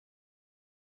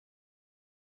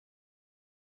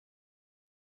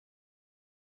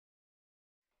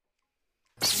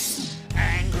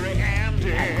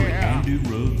Andy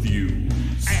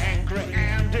Reviews. Angry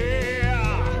Andy.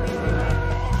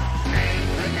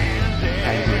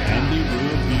 Angry Andy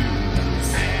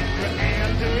Reviews. Angry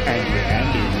Andy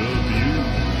Reviews.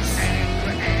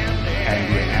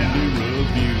 Angry Andy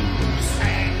Reviews.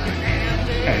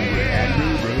 Angry Andy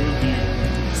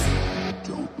Reviews.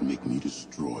 Don't make me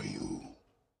destroy you.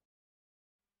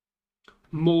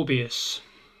 Morbius,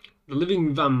 the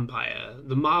living vampire,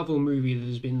 the Marvel movie that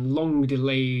has been long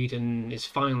delayed and is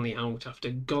finally out after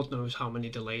God knows how many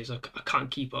delays. I can't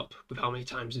keep up with how many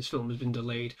times this film has been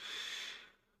delayed.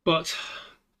 But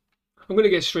I'm going to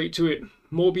get straight to it.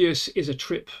 Morbius is a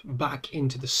trip back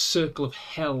into the circle of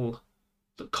hell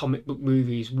that comic book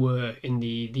movies were in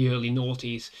the early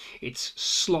noughties. It's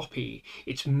sloppy,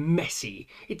 it's messy,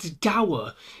 it's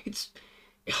dour, it's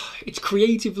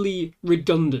creatively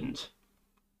redundant,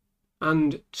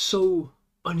 and so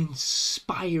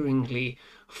uninspiringly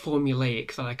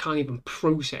formulaic that I can't even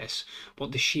process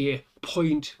what the sheer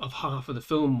point of half of the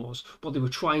film was, what they were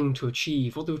trying to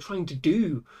achieve, what they were trying to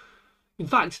do. In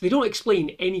fact, they don't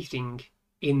explain anything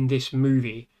in this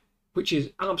movie, which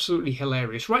is absolutely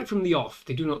hilarious. Right from the off,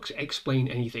 they do not explain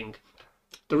anything.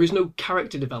 There is no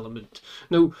character development,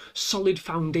 no solid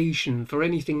foundation for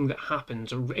anything that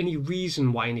happens or any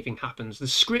reason why anything happens. The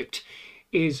script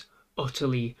is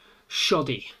utterly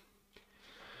shoddy.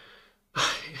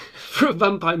 For a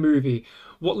vampire movie,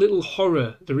 what little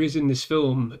horror there is in this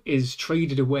film is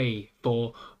traded away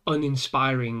for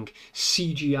uninspiring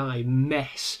CGI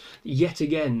mess, yet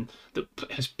again, that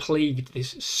has plagued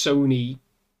this Sony,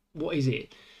 what is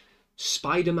it,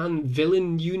 Spider-Man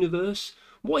villain universe?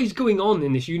 What is going on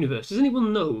in this universe? Does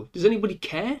anyone know? Does anybody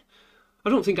care? I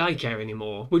don't think I care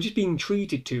anymore. We're just being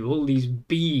treated to all these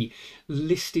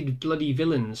B-listed bloody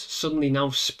villains suddenly now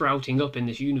sprouting up in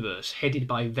this universe, headed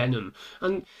by Venom.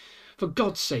 And for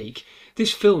God's sake,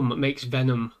 this film makes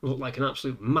Venom look like an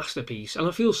absolute masterpiece. And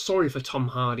I feel sorry for Tom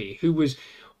Hardy, who was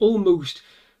almost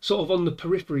sort of on the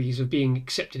peripheries of being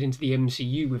accepted into the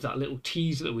MCU with that little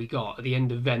teaser that we got at the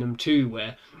end of Venom 2,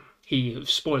 where he,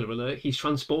 spoiler alert, he's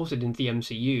transported into the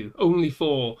MCU, only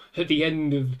for, at the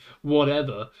end of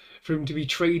whatever, for him to be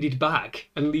traded back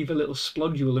and leave a little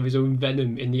splodule of his own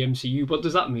venom in the MCU. What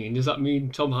does that mean? Does that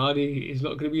mean Tom Hardy is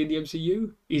not going to be in the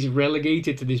MCU? He's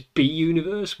relegated to this B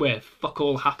universe where fuck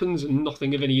all happens and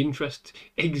nothing of any interest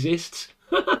exists?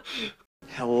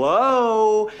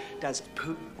 Hello? Does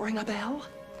poop ring a bell?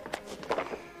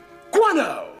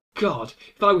 Guano! God,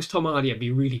 if I was Tom Hardy, I'd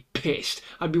be really pissed.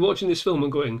 I'd be watching this film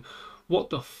and going, what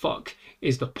the fuck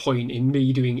is the point in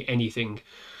me doing anything?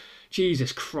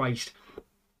 Jesus Christ.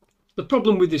 The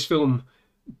problem with this film,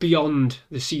 beyond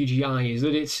the CGI, is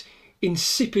that it's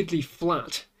insipidly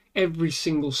flat every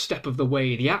single step of the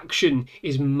way. The action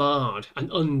is marred and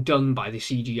undone by the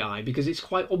CGI because it's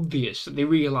quite obvious that they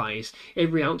realise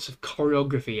every ounce of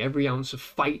choreography, every ounce of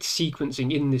fight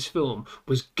sequencing in this film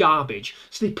was garbage.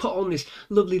 So they put on this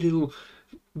lovely little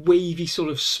wavy sort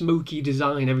of smoky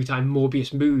design every time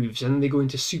Morbius moves, and then they go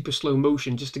into super slow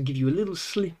motion just to give you a little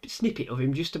snippet of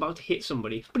him just about to hit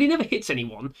somebody. But he never hits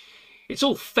anyone. It's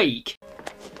all fake.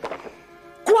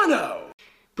 Guano!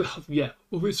 But yeah,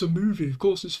 well, it's a movie, of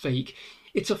course it's fake.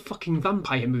 It's a fucking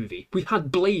vampire movie. We've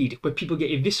had Blade, where people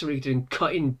get eviscerated and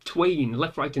cut in twain,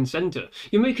 left, right and centre.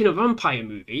 You're making a vampire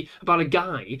movie about a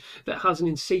guy that has an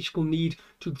insatiable need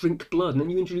to drink blood, and then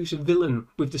you introduce a villain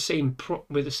with the same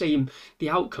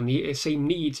outcome, the same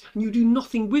needs, and you do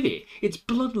nothing with it. It's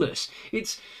bloodless.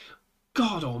 It's,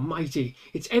 God almighty,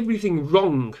 it's everything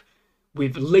wrong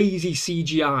with lazy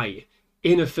CGI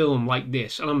in a film like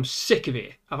this, and I'm sick of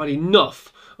it. I've had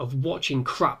enough of watching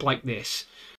crap like this.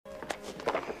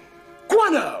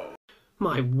 Guano!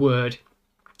 My word.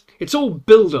 It's all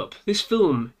build-up. This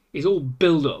film is all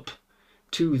build-up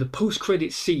to the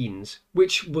post-credit scenes,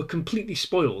 which were completely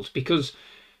spoiled because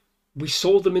we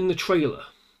saw them in the trailer.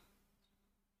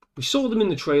 We saw them in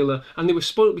the trailer, and they were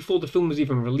spoiled before the film was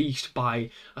even released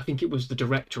by, I think it was the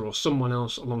director or someone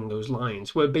else along those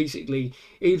lines, where basically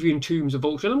Adrian Toomes, the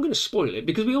Vulture, and I'm going to spoil it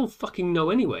because we all fucking know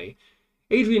anyway.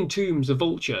 Adrian Toomes, the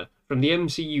Vulture, from the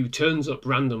MCU, turns up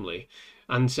randomly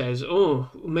and says, oh,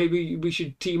 maybe we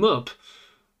should team up.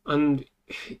 And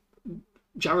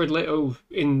Jared Leto,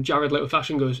 in Jared Leto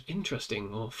fashion, goes,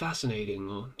 interesting or fascinating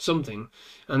or something.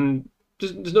 And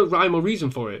there's no rhyme or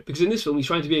reason for it, because in this film he's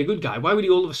trying to be a good guy. Why would he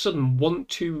all of a sudden want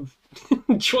to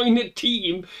join a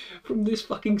team from this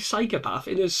fucking psychopath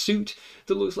in a suit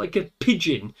that looks like a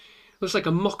pigeon? Looks like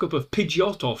a mock-up of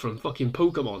Pidgeotto from fucking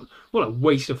Pokemon. What a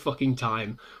waste of fucking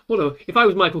time. If I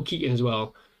was Michael Keaton as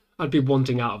well, I'd be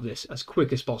wanting out of this as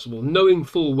quick as possible, knowing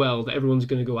full well that everyone's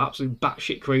going to go absolute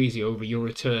batshit crazy over your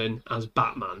return as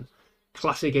Batman.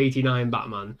 classic 89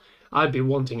 Batman, I'd be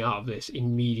wanting out of this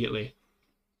immediately.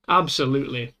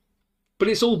 Absolutely. But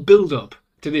it's all build up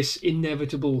to this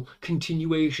inevitable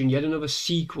continuation, yet another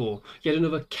sequel, yet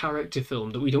another character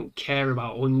film that we don't care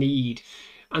about or need.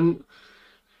 And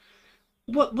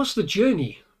what's the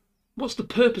journey? What's the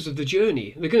purpose of the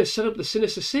journey? They're going to set up the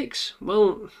Sinister Six?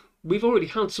 Well, we've already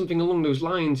had something along those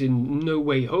lines in No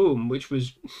Way Home, which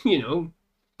was,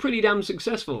 pretty damn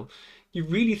successful. You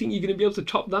really think you're going to be able to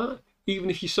top that? Even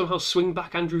if you somehow swing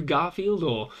back Andrew Garfield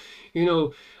or,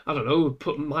 I don't know,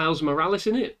 put Miles Morales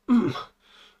in it?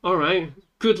 All right,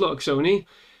 good luck, Sony.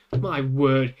 My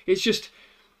word, it's just...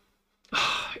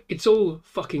 It's all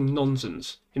fucking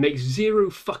nonsense. It makes zero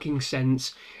fucking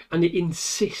sense, and it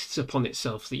insists upon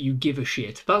itself that you give a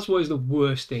shit. That's what is the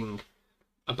worst thing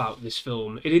about this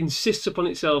film. It insists upon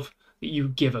itself that you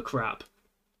give a crap.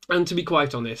 And to be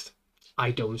quite honest,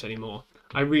 I don't anymore.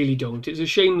 I really don't. It's a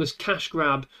shameless cash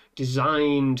grab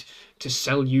designed to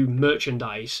sell you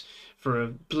merchandise for a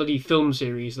bloody film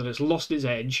series that has lost its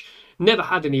edge, never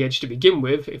had any edge to begin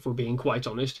with, if we're being quite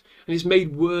honest, and it's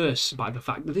made worse by the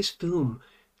fact that this film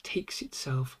takes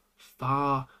itself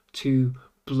far too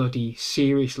bloody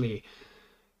seriously.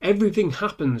 Everything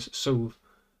happens so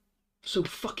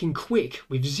fucking quick,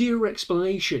 with zero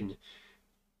explanation.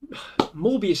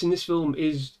 Morbius in this film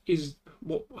is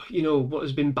what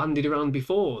has been bandied around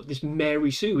before, this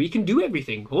Mary Sue. He can do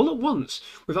everything all at once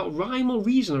without rhyme or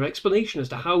reason or explanation as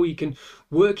to how he can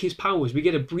work his powers. We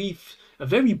get a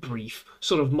very brief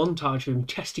sort of montage of him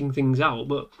testing things out,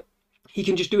 but he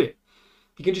can just do it.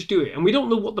 He can just do it. And we don't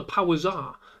know what the powers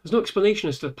are. There's no explanation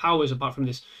as to the powers apart from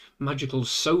this magical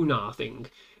sonar thing.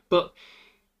 But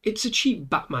it's a cheap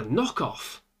Batman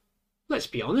knockoff. Let's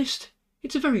be honest.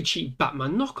 It's a very cheap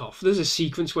Batman knockoff. There's a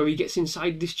sequence where he gets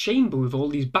inside this chamber with all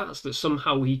these bats that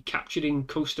somehow he captured in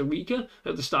Costa Rica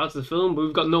at the start of the film, but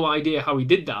we've got no idea how he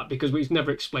did that because we've never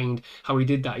explained how he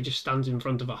did that. He just stands in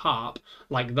front of a harp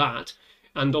like that,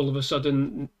 and all of a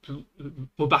sudden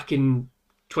we're back in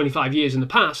 25 years in the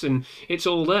past and it's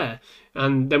all there.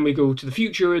 And then we go to the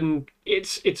future and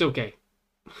it's okay.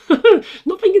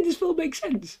 Nothing in this film makes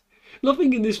sense.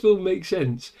 Nothing in this film makes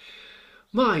sense.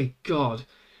 My God.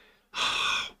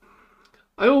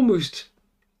 I almost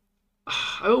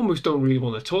don't really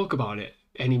want to talk about it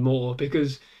anymore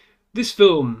because this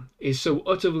film is so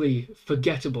utterly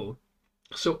forgettable,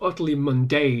 so utterly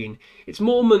mundane. It's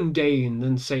more mundane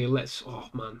than, say, let's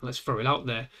throw it out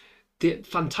there, the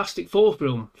Fantastic Four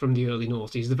film from the early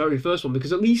noughties, the very first one,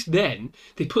 because at least then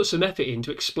they put some effort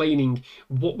into explaining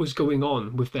what was going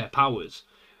on with their powers,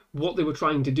 what they were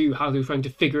trying to do, how they were trying to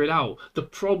figure it out, the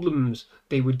problems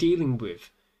they were dealing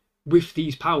with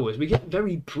these powers. We get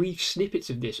very brief snippets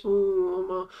of this.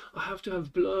 Oh, I have to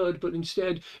have blood, but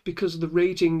instead, because of the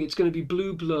rating, it's going to be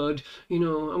blue blood. I'm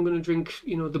going to drink,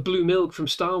 the blue milk from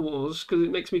Star Wars because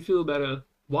it makes me feel better.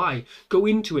 Why? Go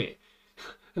into it.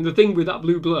 And the thing with that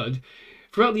blue blood,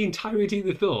 throughout the entirety of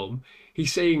the film,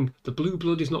 he's saying, the blue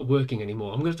blood is not working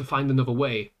anymore. I'm going to have to find another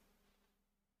way.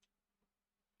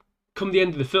 Come the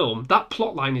end of the film, that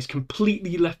plot line is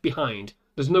completely left behind.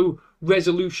 There's no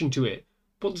resolution to it.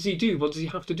 What does he do? What does he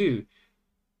have to do?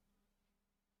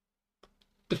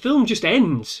 The film just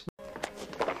ends.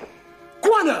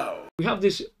 Guano! We have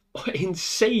this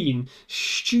insane,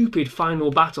 stupid final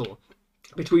battle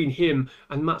between him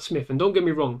and Matt Smith. And don't get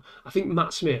me wrong, I think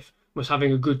Matt Smith was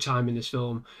having a good time in this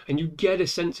film. And you get a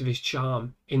sense of his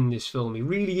charm in this film. He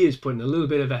really is putting a little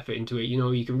bit of effort into it.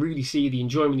 You can really see the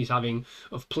enjoyment he's having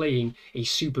of playing a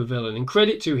super villain. And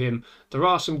credit to him, there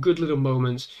are some good little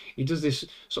moments. He does this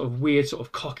sort of weird, sort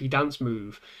of cocky dance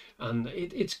move. And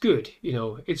it's good,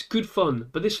 it's good fun.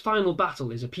 But this final battle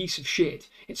is a piece of shit.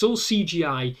 It's all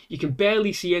CGI. You can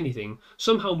barely see anything.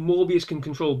 Somehow Morbius can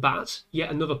control bats,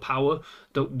 yet another power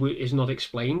that is not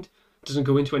explained. Doesn't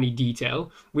go into any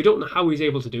detail. We don't know how he's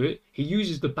able to do it. He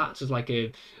uses the bats as like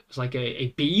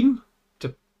a beam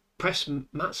to press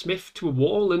Matt Smith to a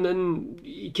wall, and then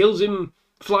he kills him,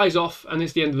 flies off, and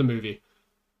it's the end of the movie.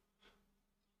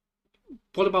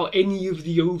 What about any of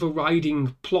the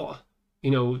overriding plot,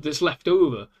 that's left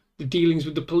over? The dealings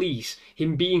with the police,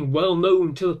 him being well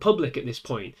known to the public at this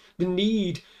point, the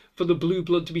need for the blue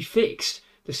blood to be fixed,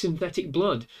 the synthetic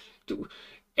blood,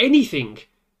 anything.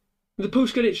 The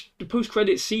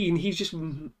post-credit scene, he's just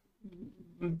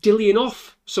dillying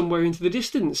off somewhere into the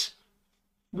distance.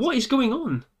 What is going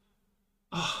on?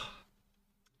 Oh,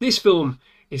 this film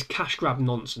is cash grab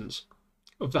nonsense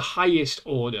of the highest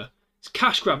order. It's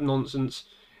cash grab nonsense,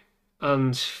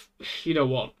 and you know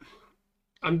what?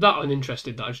 I'm that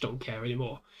uninterested that I just don't care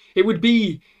anymore. It would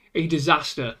be a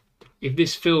disaster if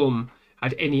this film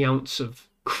had any ounce of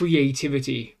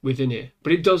creativity within it,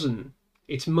 but it doesn't.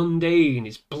 It's mundane,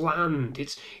 it's bland,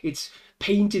 it's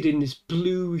painted in this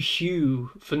blue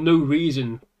hue for no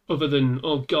reason other than,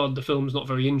 oh god, the film's not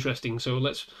very interesting, so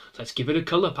let's give it a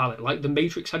colour palette like The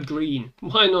Matrix had green.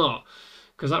 Why not?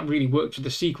 Because that really worked for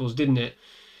the sequels, didn't it?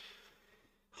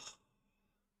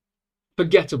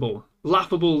 Forgettable,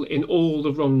 laughable in all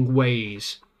the wrong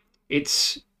ways.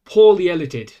 It's poorly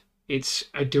edited. It's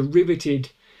a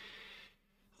derivative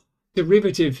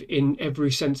in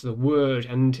every sense of the word,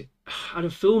 and at a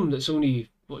film that's only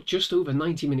just over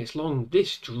 90 minutes long,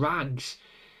 this drags.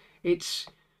 It's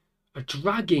a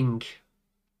dragging,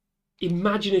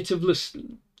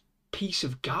 imaginativeless piece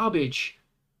of garbage,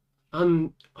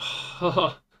 and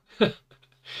you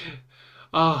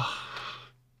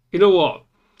know what?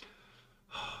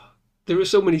 There are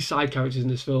so many side characters in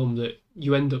this film that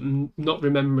you end up not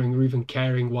remembering or even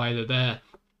caring why they're there.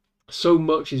 So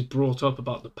much is brought up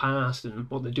about the past and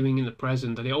what they're doing in the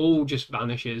present that it all just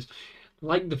vanishes.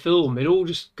 Like the film, it all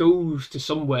just goes to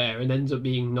somewhere and ends up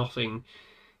being nothing.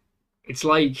 It's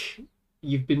like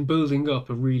you've been building up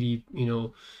a really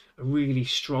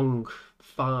strong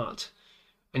fart,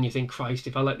 and you think, Christ,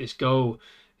 if I let this go,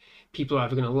 people are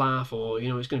either going to laugh or,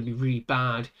 it's going to be really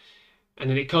bad. And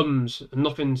then it comes and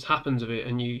nothing happens of it,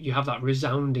 and you have that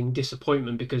resounding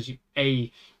disappointment because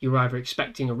you're either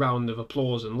expecting a round of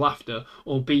applause and laughter,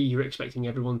 or B, you're expecting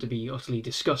everyone to be utterly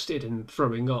disgusted and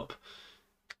throwing up.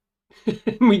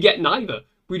 We get neither.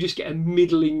 We just get a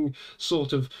middling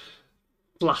sort of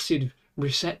flaccid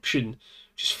reception,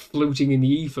 just floating in the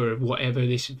ether of whatever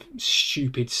this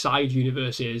stupid side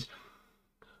universe is.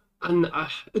 And at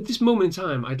this moment in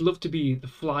time, I'd love to be the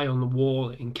fly on the wall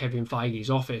in Kevin Feige's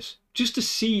office, just to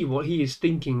see what he is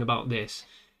thinking about this.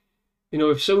 If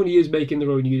Sony is making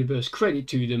their own universe, credit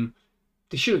to them.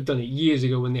 They should have done it years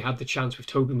ago when they had the chance with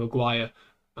Tobey Maguire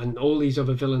and all these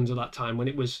other villains at that time when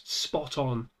it was spot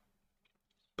on.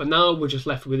 But now we're just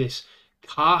left with this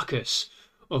carcass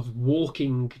of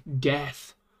walking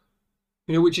death,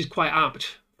 which is quite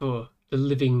apt for the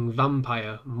living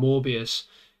vampire, Morbius.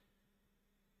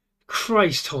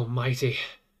 Christ almighty.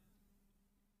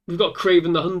 We've got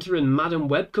Kraven the Hunter and Madam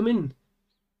Web coming.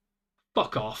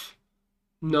 Fuck off.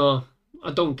 No,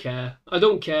 I don't care. I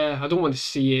don't care. I don't want to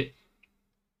see it.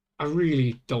 I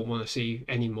really don't want to see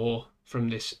any more from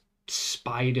this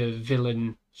spider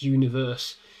villain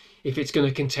universe if it's going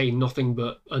to contain nothing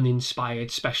but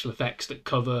uninspired special effects that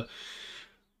cover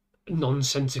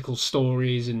nonsensical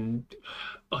stories and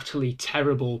utterly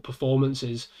terrible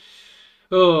performances.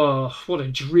 Oh, what a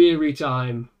dreary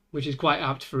time, which is quite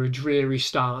apt for a dreary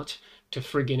start to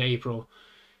friggin' April.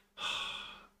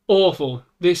 Awful.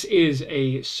 This is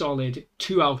a solid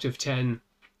 2 out of 10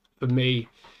 for me.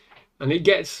 And it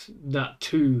gets that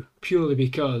 2 purely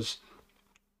because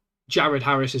Jared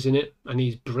Harris is in it, and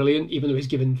he's brilliant, even though he's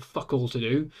given fuck all to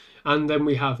do. And then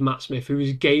we have Matt Smith, who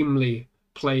is gamely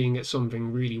playing at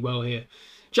something really well here.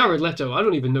 Jared Leto, I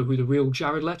don't even know who the real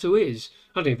Jared Leto is.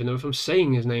 I don't even know if I'm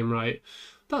saying his name right.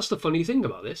 That's the funny thing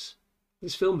about this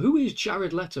film. Who is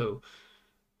Jared Leto?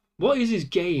 What is his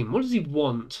game? What does he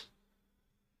want?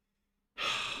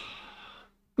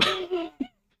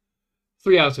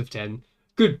 3 out of 10.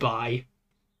 Goodbye.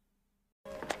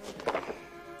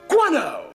 Guano!